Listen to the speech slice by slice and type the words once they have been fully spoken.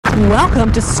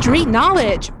Welcome to Street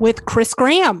Knowledge with Chris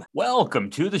Graham. Welcome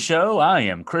to the show. I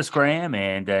am Chris Graham,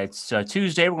 and it's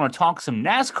Tuesday. We're going to talk some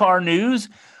NASCAR news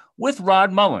with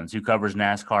Rod Mullins, who covers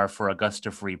NASCAR for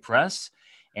Augusta Free Press.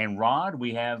 And Rod,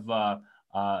 we have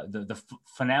the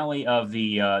finale of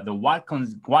the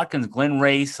Watkins Glen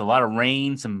race. A lot of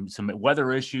rain, some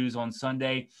weather issues on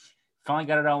Sunday. Finally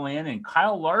got it all in, and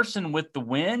Kyle Larson with the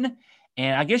win.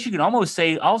 And I guess you can almost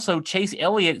say also Chase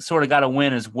Elliott sort of got a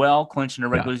win as well, clinching a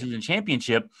regular season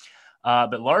championship.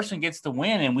 But Larson gets the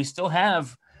win, and we still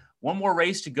have one more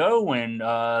race to go, and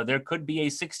there could be a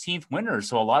 16th winner.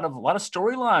 So a lot of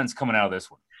storylines coming out of this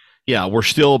one. Yeah, we're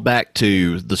still back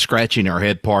to the scratching our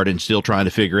head part and still trying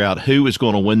to figure out who is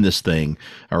going to win this thing,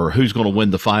 or who's going to win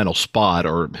the final spot,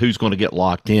 or who's going to get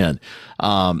locked in.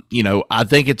 I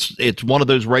think it's one of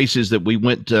those races that we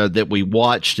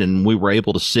watched, and we were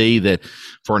able to see that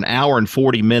for an hour and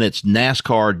 40 minutes,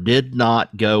 NASCAR did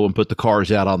not go and put the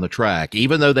cars out on the track,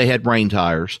 even though they had rain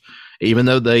tires. Even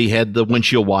though they had the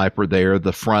windshield wiper there,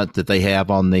 the front that they have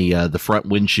on the front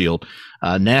windshield,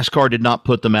 NASCAR did not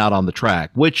put them out on the track,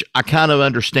 which I kind of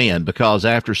understand, because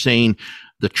after seeing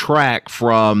the track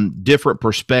from different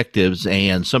perspectives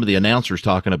and some of the announcers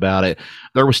talking about it,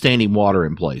 there was standing water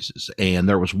in places, and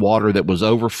there was water that was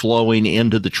overflowing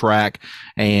into the track,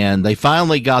 and they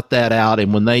finally got that out.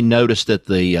 And when they noticed that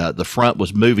the front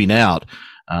was moving out,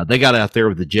 they got out there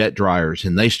with the jet dryers,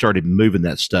 and they started moving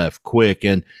that stuff quick.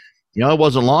 And it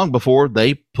wasn't long before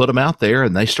they put them out there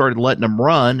and they started letting them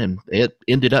run, and it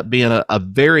ended up being a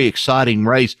very exciting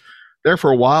race. There for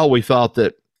a while, we thought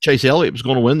that Chase Elliott was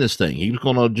going to win this thing. He was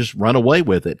going to just run away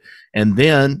with it. And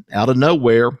then out of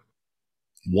nowhere,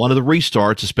 one of the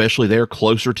restarts, especially there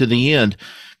closer to the end,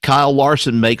 Kyle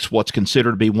Larson makes what's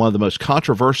considered to be one of the most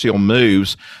controversial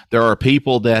moves. There are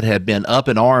people that have been up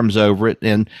in arms over it,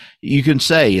 and you can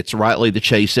say it's rightly the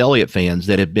Chase Elliott fans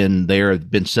that have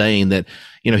been saying that,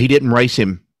 he didn't race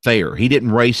him fair. He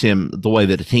didn't race him the way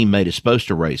that a teammate is supposed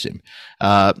to race him.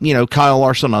 Kyle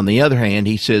Larson, on the other hand,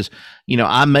 he says,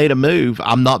 I made a move.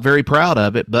 I'm not very proud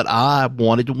of it, but I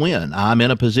wanted to win. I'm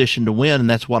in a position to win, and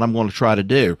that's what I'm going to try to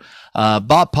do.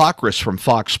 Bob Pockrass from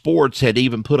Fox Sports had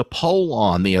even put a poll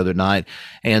on the other night,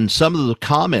 and some of the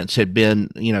comments had been,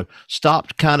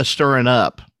 stopped kind of stirring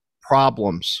up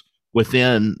problems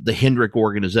within the Hendrick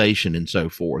organization and so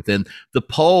forth. And the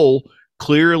poll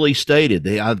clearly stated,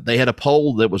 they had a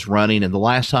poll that was running, and the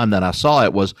last time that I saw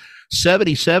it was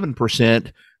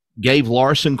 77% gave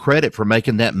Larson credit for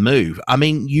making that move. I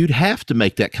mean, you'd have to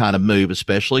make that kind of move,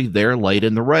 especially there late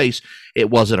in the race.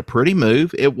 It wasn't a pretty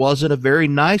move. It wasn't a very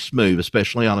nice move,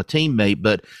 especially on a teammate.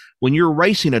 But when you're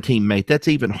racing a teammate, that's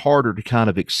even harder to kind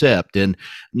of accept. And,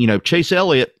 Chase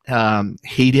Elliott,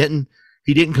 he didn't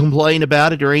complain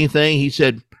about it or anything. He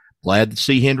said, glad to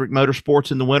see Hendrick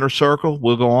Motorsports in the winner's circle.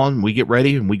 We'll go on. We get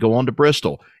ready and we go on to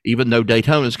Bristol. Even though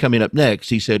Daytona is coming up next,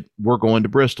 he said, we're going to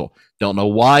Bristol. Don't know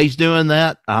why he's doing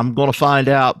that. I'm going to find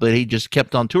out, but he just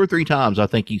kept on 2 or 3 times. I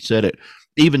think he said it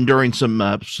even during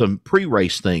some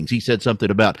pre-race things. He said something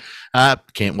about,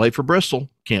 can't wait for Bristol.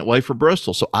 Can't wait for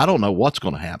Bristol. So I don't know what's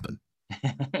going to happen.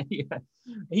 Yeah.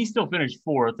 He still finished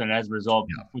 4th, and as a result,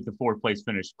 with the 4th place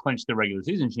finish, clinched the regular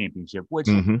season championship, which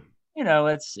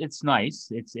it's nice.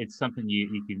 It's something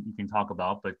you can talk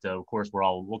about, but of course we're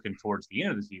all looking towards the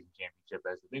end of the season championship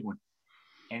as the big one.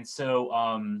 And so,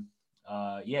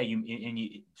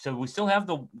 so we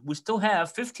still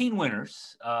have 15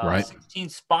 winners, right. 16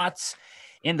 spots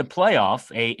in the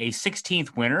playoff. A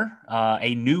 16th winner,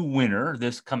 a new winner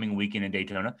this coming weekend in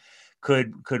Daytona,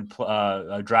 could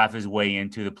drive his way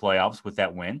into the playoffs with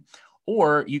that win,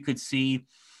 or you could see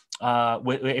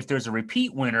if there's a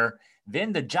repeat winner,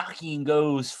 then the jockeying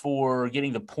goes for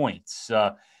getting the points.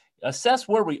 Assess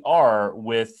where we are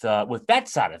with that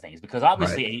side of things, because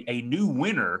obviously a new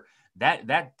winner,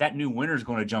 that new winner is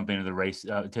going to jump into the race,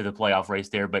 to the playoff race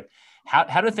there. But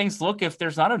how do things look if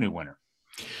there's not a new winner?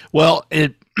 Well,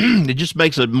 it just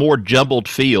makes a more jumbled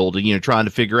field, trying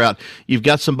to figure out, you've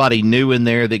got somebody new in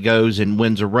there that goes and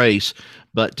wins a race,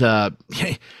 but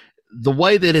the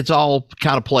way that it's all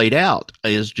kind of played out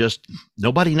is just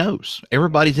nobody knows.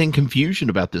 Everybody's in confusion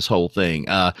about this whole thing.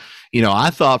 I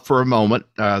thought for a moment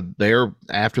there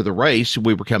after the race,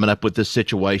 we were coming up with this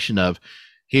situation of,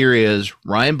 here is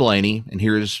Ryan Blaney and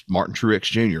here is Martin Truex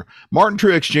Jr. Martin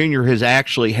Truex Jr. has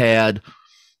actually had,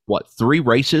 3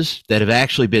 races that have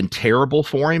actually been terrible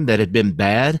for him, that had been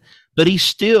bad, but he's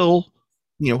still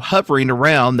hovering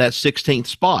around that 16th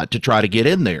spot to try to get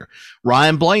in there.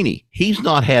 Ryan Blaney, he's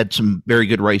not had some very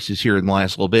good races here in the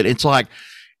last little bit. It's like,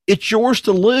 it's yours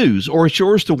to lose or it's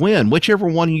yours to win, whichever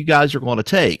one you guys are going to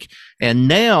take. And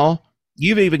now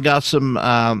You've even got some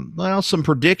some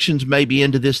predictions maybe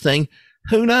into this thing.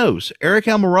 Who knows? Eric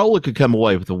Almirola could come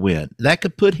away with a win. That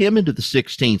could put him into the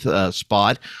 16th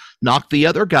spot, knock the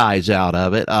other guys out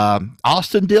of it.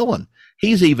 Austin Dillon,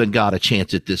 he's even got a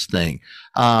chance at this thing.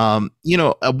 A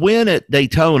win at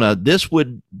Daytona, this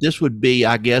would be,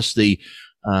 I guess, the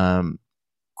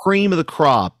cream of the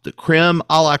crop, the creme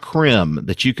a la creme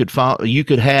that you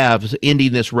could have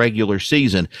ending this regular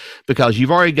season, because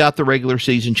you've already got the regular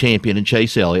season champion in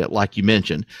Chase Elliott, like you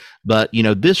mentioned. But,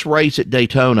 this race at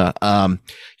Daytona,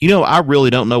 I really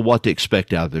don't know what to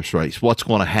expect out of this race, what's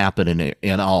going to happen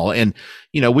in all. And,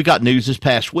 we got news this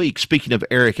past week. Speaking of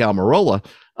Eric Almirola,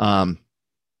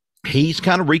 he's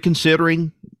kind of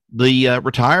reconsidering the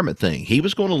retirement thing. He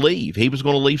was going to leave. He was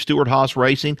going to leave Stewart-Haas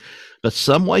Racing, but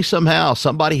some way, somehow,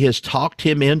 somebody has talked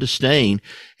him into staying.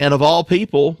 And of all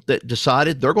people that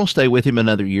decided they're going to stay with him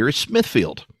another year is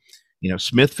Smithfield.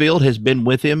 Smithfield has been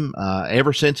with him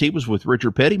ever since he was with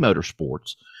Richard Petty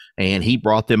Motorsports, and he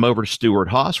brought them over to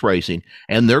Stewart-Haas Racing,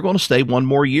 and they're going to stay one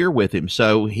more year with him.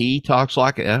 So he talks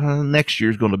like next year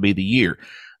is going to be the year.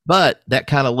 But that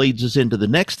kind of leads us into the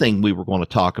next thing we were going to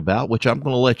talk about, which I'm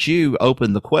going to let you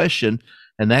open the question,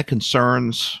 and that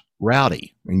concerns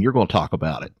Rowdy, and you're going to talk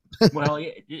about it. Well,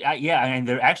 yeah, and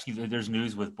there's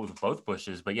news with both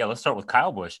Bushes, but yeah, let's start with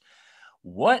Kyle Busch.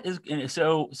 What is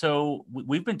so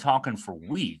we've been talking for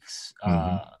weeks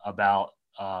about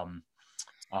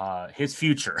his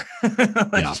future,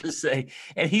 let's just say,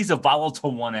 and he's a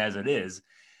volatile one as it is.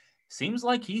 Seems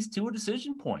like he's to a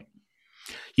decision point.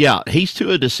 Yeah, he's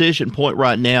to a decision point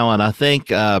right now, and I think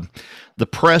the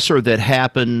presser that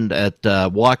happened at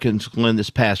Watkins Glen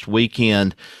this past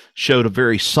weekend showed a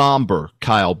very somber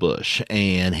Kyle Busch,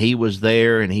 and he was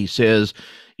there, and he says,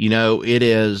 it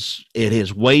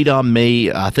has weighed on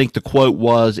me. I think the quote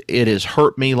was, "It has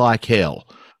hurt me like hell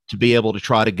to be able to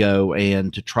try to go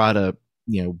and to try to,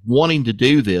 wanting to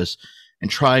do this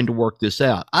and trying to work this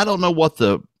out." I don't know what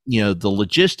the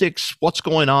logistics, what's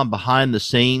going on behind the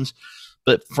scenes,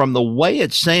 but from the way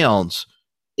it sounds,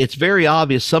 it's very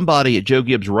obvious somebody at Joe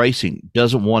Gibbs Racing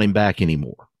doesn't want him back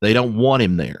anymore. They don't want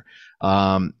him there.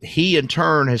 He in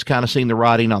turn has kind of seen the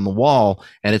writing on the wall,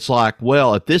 and it's like,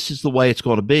 well, if this is the way it's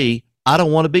going to be, I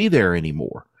don't want to be there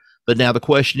anymore. But now the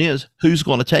question is, who's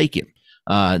going to take him?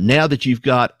 Now that you've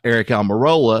got Eric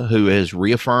Almirola, who has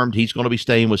reaffirmed he's going to be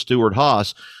staying with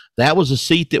Stewart-Haas, that was a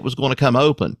seat that was going to come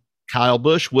open. Kyle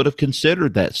Busch would have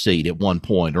considered that seat at one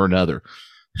point or another.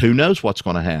 Who knows what's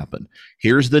going to happen?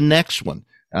 Here's the next one.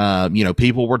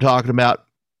 People were talking about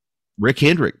Rick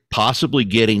Hendrick possibly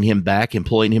getting him back and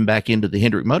pulling him back into the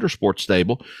Hendrick Motorsports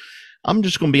stable. I'm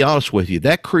just going to be honest with you.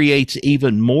 That creates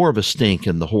even more of a stink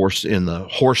in the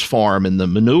horse farm and the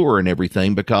manure and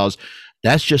everything, because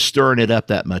that's just stirring it up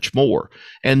that much more.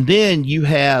 And then you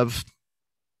have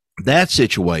that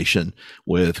situation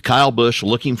with Kyle Busch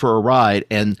looking for a ride.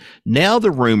 And now the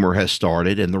rumor has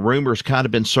started, and the rumor's kind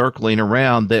of been circling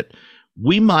around, that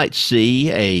we might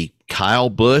see a Kyle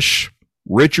Busch,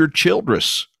 Richard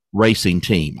Childress racing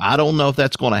team. I don't know if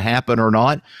that's going to happen or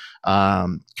not.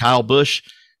 Kyle Busch,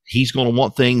 he's going to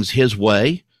want things his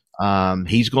way.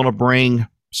 He's going to bring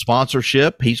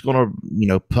sponsorship. He's going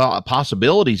to,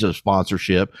 possibilities of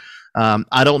sponsorship.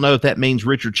 I don't know if that means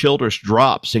Richard Childress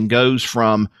drops and goes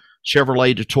from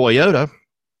Chevrolet to Toyota.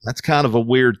 That's kind of a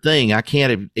weird thing. I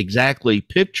can't exactly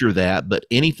picture that, but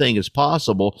anything is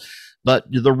possible. But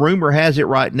the rumor has it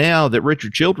right now that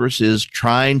Richard Childress is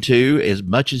trying to, as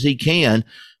much as he can,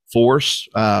 force,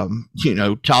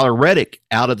 Tyler Reddick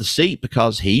out of the seat,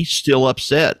 because he's still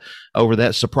upset over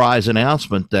that surprise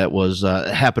announcement that was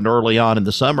happened early on in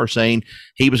the summer, saying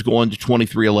he was going to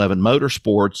 2311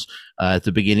 Motorsports at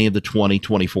the beginning of the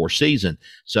 2024 season.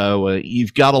 So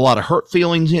you've got a lot of hurt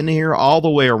feelings in here all the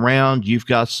way around. You've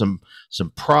got some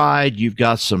pride. You've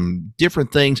got some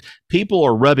different things. People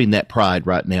are rubbing that pride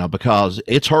right now because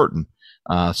it's hurting.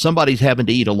 Somebody's having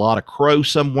to eat a lot of crow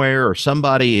somewhere, or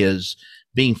somebody is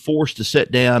being forced to sit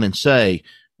down and say,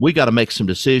 we got to make some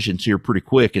decisions here pretty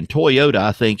quick. And Toyota,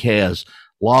 I think, has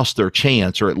lost their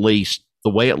chance, or at least the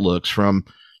way it looks from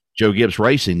Joe Gibbs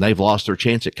Racing, they've lost their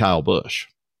chance at Kyle Busch.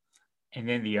 And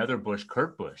then the other Busch,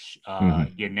 Kurt Busch,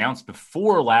 he announced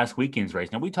before last weekend's race.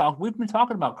 Now we've been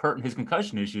talking about Kurt and his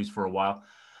concussion issues for a while.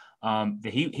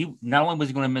 That he not only was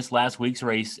he going to miss last week's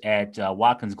race at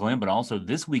Watkins Glen, but also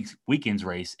this weekend's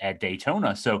race at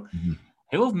Daytona. So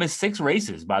he'll have missed 6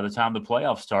 races by the time the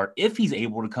playoffs start, if he's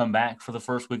able to come back for the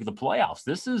first week of the playoffs.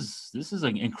 This is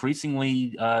an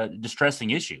increasingly distressing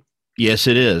issue. Yes,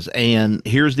 it is. And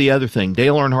here's the other thing.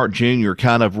 Dale Earnhardt Jr.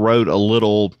 kind of wrote a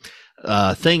little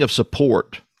thing of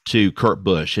support to Kurt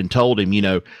Busch and told him,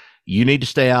 You need to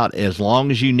stay out as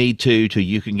long as you need to till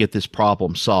you can get this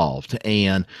problem solved.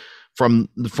 And from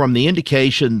the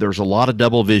indication, there's a lot of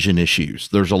double vision issues.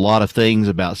 There's a lot of things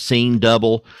about seeing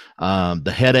double,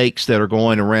 the headaches that are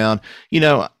going around.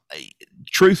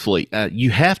 Truthfully, you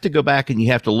have to go back and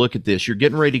you have to look at this. You're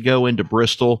getting ready to go into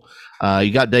Bristol.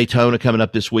 You got Daytona coming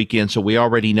up this weekend, so we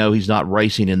already know he's not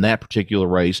racing in that particular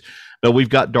race. But we've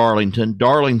got Darlington.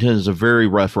 Darlington is a very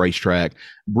rough racetrack.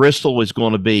 Bristol is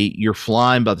going to be, you're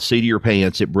flying by the seat of your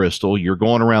pants at Bristol. You're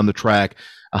going around the track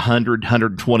 100,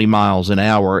 120 miles an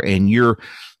hour, and you're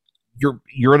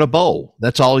in a bowl.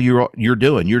 That's all you're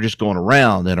doing. You're just going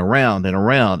around and around and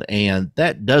around, and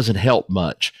that doesn't help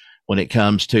much when it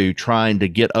comes to trying to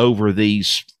get over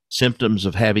these symptoms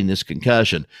of having this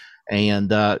concussion.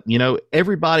 And,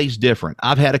 everybody's different.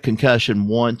 I've had a concussion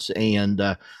once, and,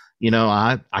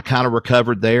 I kind of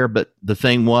recovered there, but the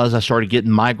thing was I started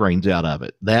getting migraines out of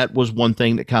it. That was one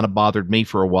thing that kind of bothered me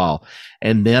for a while.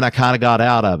 And then I kind of got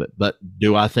out of it. But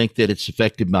do I think that it's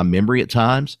affected my memory at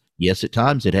times? Yes, at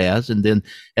times it has. And then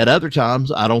at other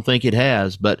times, I don't think it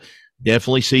has, but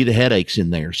definitely see the headaches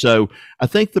in there. So I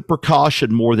think the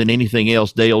precaution more than anything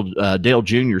else, Dale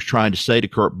Jr. is trying to say to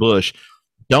Kurt Busch,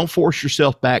 don't force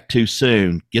yourself back too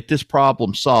soon. Get this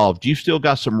problem solved. You've still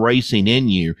got some racing in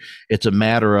you. It's a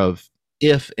matter of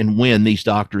if and when these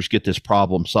doctors get this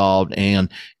problem solved and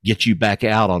get you back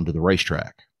out onto the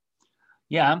racetrack.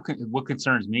 Yeah, what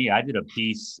concerns me, I did a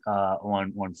piece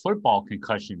on football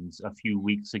concussions a few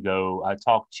weeks ago. I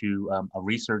talked to a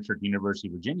researcher at the University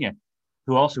of Virginia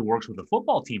who also works with the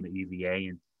football team at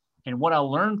UVA. And what I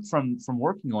learned from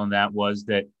working on that was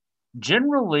that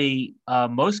generally,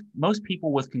 most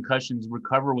people with concussions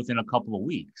recover within a couple of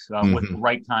weeks with the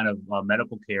right kind of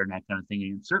medical care and that kind of thing.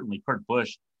 And certainly Kurt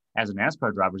Busch, as a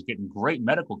NASCAR driver, is getting great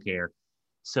medical care.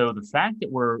 So the fact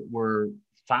that we're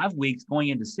 5 weeks going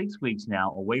into 6 weeks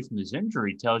now away from this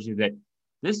injury tells you that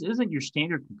this isn't your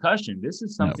standard concussion. This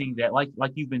is something that, like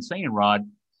you've been saying, Rod,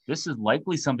 this is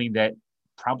likely something that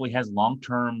probably has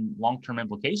long-term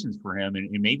implications for him, and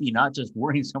maybe not just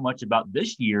worrying so much about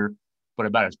this year, but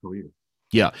about his career.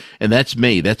 Yeah. And that's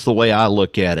me. That's the way I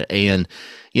look at it. And,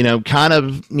 kind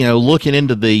of, looking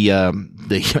into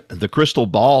the crystal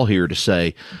ball here to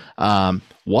say,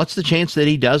 what's the chance that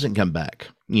he doesn't come back,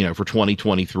 for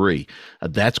 2023?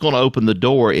 That's going to open the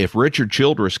door. If Richard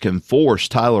Childress can force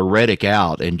Tyler Reddick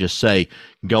out and just say,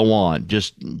 go on,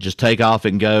 just take off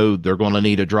and go. They're going to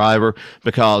need a driver,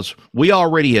 because we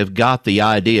already have got the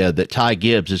idea that Ty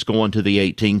Gibbs is going to the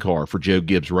 18 car for Joe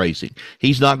Gibbs Racing.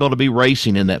 He's not going to be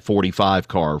racing in that 45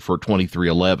 car for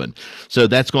 23XI. So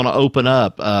that's going to open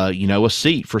up, a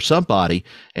seat for somebody,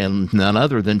 and none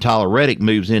other than Tyler Reddick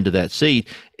moves into that seat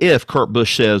if Kurt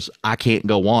Busch says, I can't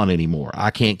go on anymore. I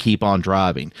can't keep on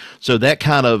driving. So that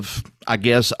kind of, I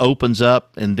guess, opens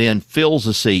up and then fills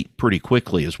the seat pretty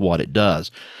quickly is what it does.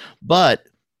 But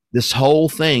this whole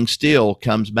thing still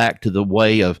comes back to the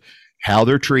way of how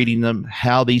they're treating them,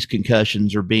 how these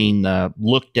concussions are being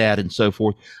looked at, and so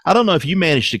forth. I don't know if you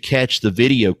managed to catch the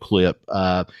video clip.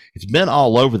 It's been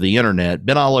all over the internet,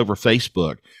 been all over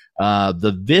Facebook.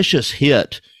 The vicious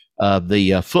hit of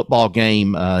the football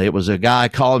game. It was a guy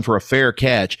calling for a fair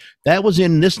catch. That was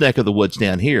in this neck of the woods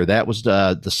down here. That was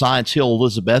the Science Hill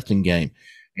Elizabethton game.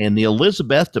 And the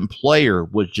Elizabethton player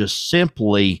was just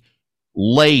simply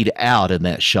laid out in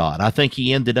that shot. I think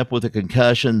he ended up with a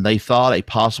concussion. They thought a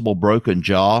possible broken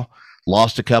jaw,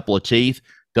 lost a couple of teeth.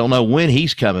 Don't know when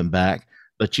he's coming back.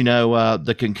 But,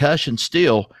 the concussion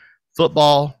still,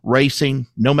 football, racing,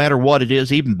 no matter what it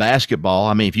is, even basketball.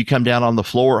 I mean, if you come down on the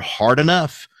floor hard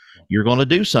enough, you're going to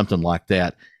do something like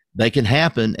that. They can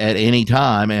happen at any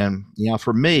time. And,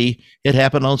 for me, it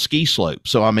happened on ski slope.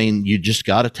 So, I mean, you just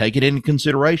got to take it into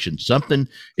consideration. Something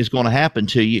is going to happen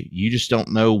to you. You just don't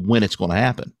know when it's going to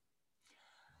happen.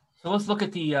 So let's look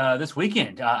at the this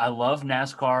weekend. I love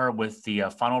NASCAR with the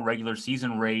final regular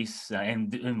season race.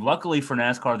 And luckily for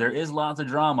NASCAR, there is lots of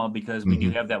drama because we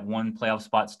do have that one playoff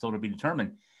spot still to be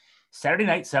determined. Saturday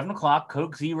night, 7 o'clock,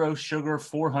 Coke Zero Sugar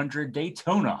 400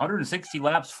 Daytona, 160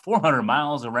 laps, 400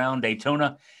 miles around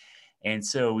Daytona. And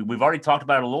so we've already talked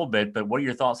about it a little bit, but what are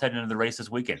your thoughts heading into the race this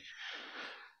weekend?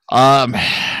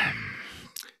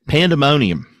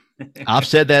 Pandemonium. I've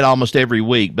said that almost every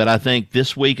week, but I think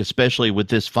this week, especially with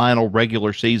this final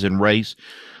regular season race,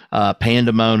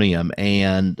 pandemonium.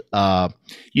 And, I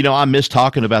missed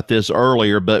talking about this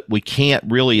earlier, but we can't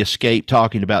really escape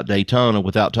talking about Daytona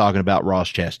without talking about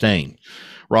Ross Chastain.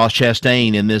 Ross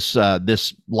Chastain in this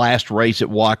last race at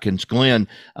Watkins Glen,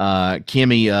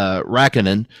 Kimi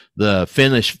Räikkönen, the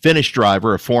Finnish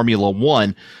driver of Formula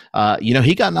One,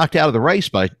 he got knocked out of the race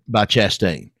by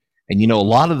Chastain. And, a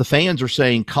lot of the fans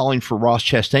are calling for Ross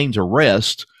Chastain's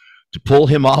arrest to pull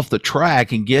him off the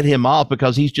track and get him off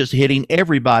because he's just hitting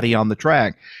everybody on the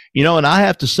track. And I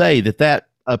have to say that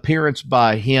appearance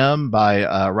by him, by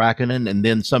Raikkonen, and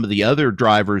then some of the other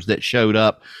drivers that showed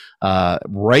up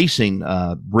racing,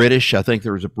 British, I think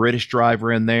there was a British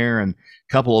driver in there and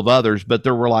a couple of others, but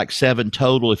there were like 7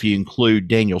 total if you include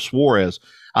Daniel Suarez.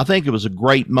 I think it was a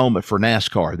great moment for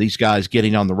NASCAR, these guys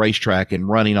getting on the racetrack and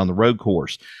running on the road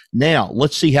course. Now,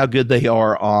 let's see how good they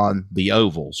are on the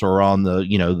ovals or on the,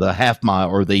 the half mile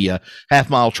or the half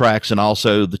mile tracks and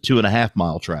also the 2.5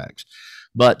 mile tracks.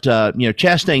 But,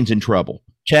 Chastain's in trouble.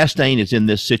 Chastain is in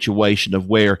this situation of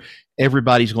where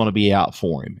everybody's going to be out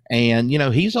for him. And,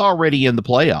 he's already in the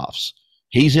playoffs.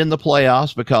 He's in the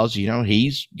playoffs because,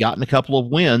 he's gotten a couple of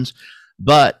wins,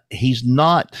 but he's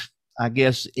not, I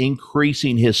guess,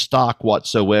 increasing his stock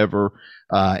whatsoever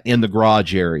in the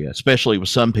garage area, especially with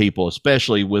some people,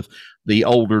 especially with the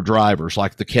older drivers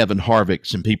like the Kevin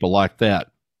Harvicks and people like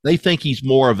that. They think he's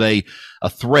more of a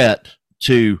threat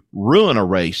to ruin a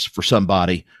race for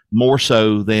somebody more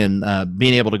so than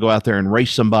being able to go out there and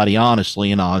race somebody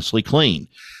honestly and honestly clean.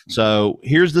 So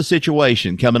here's the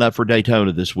situation coming up for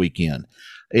Daytona this weekend.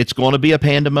 It's going to be a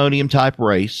pandemonium type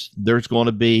race. There's going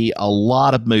to be a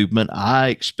lot of movement. I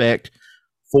expect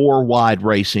 4 wide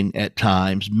racing at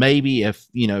times. Maybe if,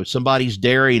 somebody's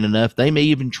daring enough, they may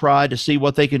even try to see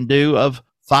what they can do of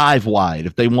 5 wide.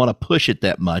 If they want to push it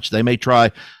that much, they may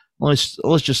try, let's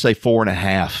just say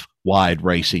 4.5 wide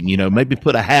racing, maybe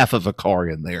put a half of a car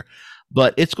in there,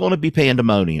 but it's going to be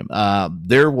pandemonium.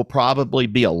 There will probably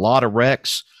be a lot of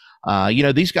wrecks.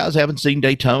 These guys haven't seen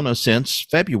Daytona since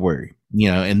February,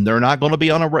 and they're not going to be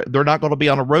on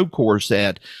a road course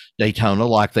at Daytona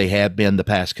like they have been the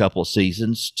past couple of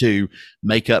seasons to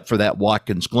make up for that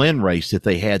Watkins Glen race that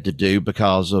they had to do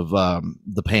because of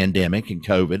the pandemic and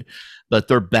COVID. But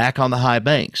they're back on the high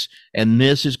banks, and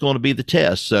this is going to be the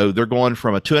test. So they're going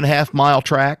from a 2.5 mile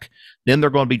track, then they're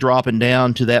going to be dropping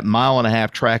down to that 1.5 mile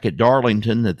track at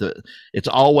Darlington. It's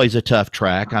always a tough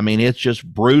track. I mean, it's just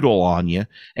brutal on you.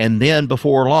 And then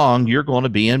before long, you're going to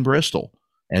be in Bristol,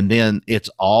 and then it's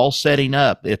all setting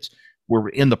up. We're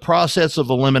in the process of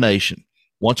elimination.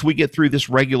 Once we get through this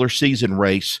regular season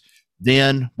race,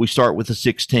 then we start with the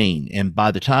 16, and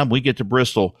by the time we get to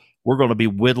Bristol, we're going to be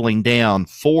whittling down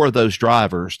 4 of those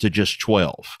drivers to just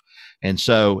 12. And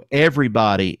so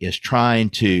everybody is trying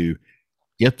to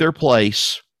get their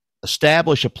place,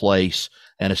 establish a place,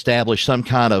 and establish some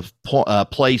kind of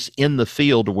place in the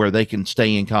field where they can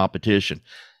stay in competition.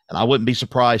 And I wouldn't be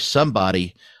surprised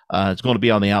somebody is going to be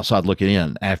on the outside looking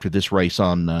in after this race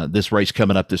this race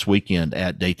coming up this weekend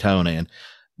at Daytona. And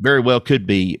very well could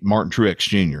be Martin Truex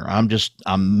Jr.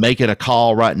 I'm making a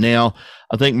call right now.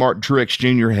 I think Martin Truex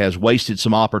Jr. has wasted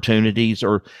some opportunities,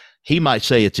 or he might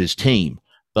say it's his team,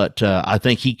 but I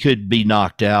think he could be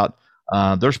knocked out.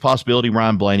 There's possibility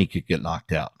Ryan Blaney could get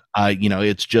knocked out.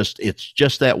 It's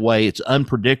just that way. It's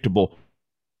unpredictable.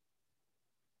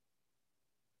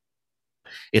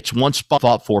 It's one spot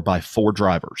fought for by 4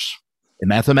 drivers, and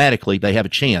mathematically they have a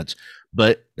chance,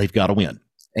 but they've got to win.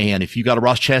 And if you got a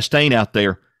Ross Chastain out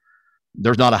there,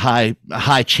 there's not a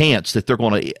high chance that they're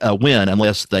going to win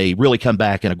unless they really come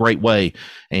back in a great way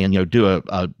and do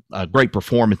a great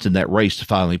performance in that race to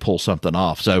finally pull something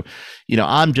off. So,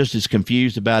 I'm just as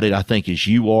confused about it, I think, as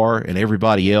you are and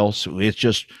everybody else. It's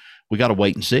just we got to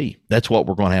wait and see. That's what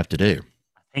we're going to have to do.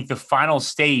 I think the final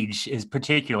stage is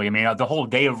particularly, the whole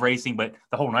day of racing, but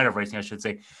the whole night of racing, I should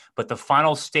say, but the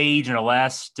final stage in the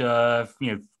last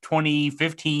 20,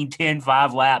 15, 10,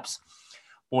 5 laps.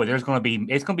 Boy, it's going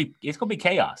to be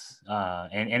chaos,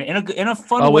 and in a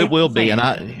fun way. Oh, it will be, and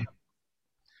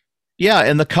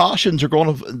and the cautions are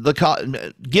going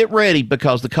to get ready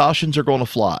because the cautions are going to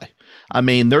fly.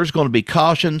 There's going to be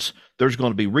cautions. There's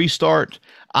going to be restart.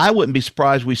 I wouldn't be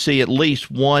surprised we see at least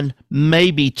 1,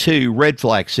 maybe 2 red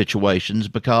flag situations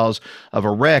because of a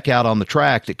wreck out on the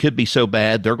track that could be so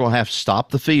bad they're going to have to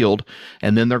stop the field,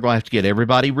 and then they're going to have to get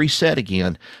everybody reset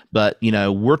again. But,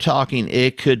 we're talking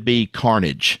it could be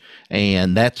carnage,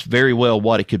 and that's very well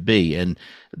what it could be. And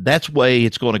that's the way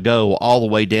it's going to go all the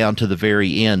way down to the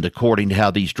very end, according to how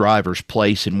these drivers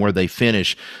place and where they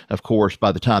finish, of course,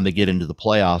 by the time they get into the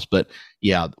playoffs. But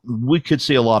yeah, we could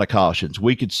see a lot of cautions.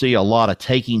 We could see a lot of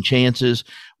taking chances.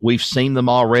 We've seen them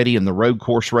already in the road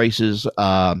course races.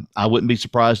 I wouldn't be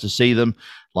surprised to see them.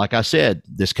 Like I said,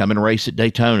 this coming race at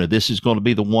Daytona, this is going to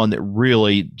be the one that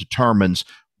really determines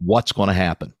what's going to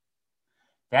happen.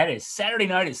 That is Saturday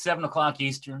night at 7 o'clock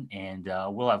Eastern, and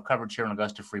we'll have coverage here on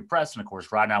Augusta Free Press. And, of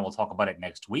course, Rod and I will talk about it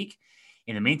next week.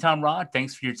 In the meantime, Rod,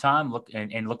 thanks for your time.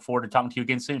 Look forward to talking to you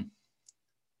again soon.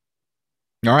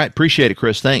 All right. Appreciate it,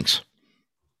 Chris. Thanks.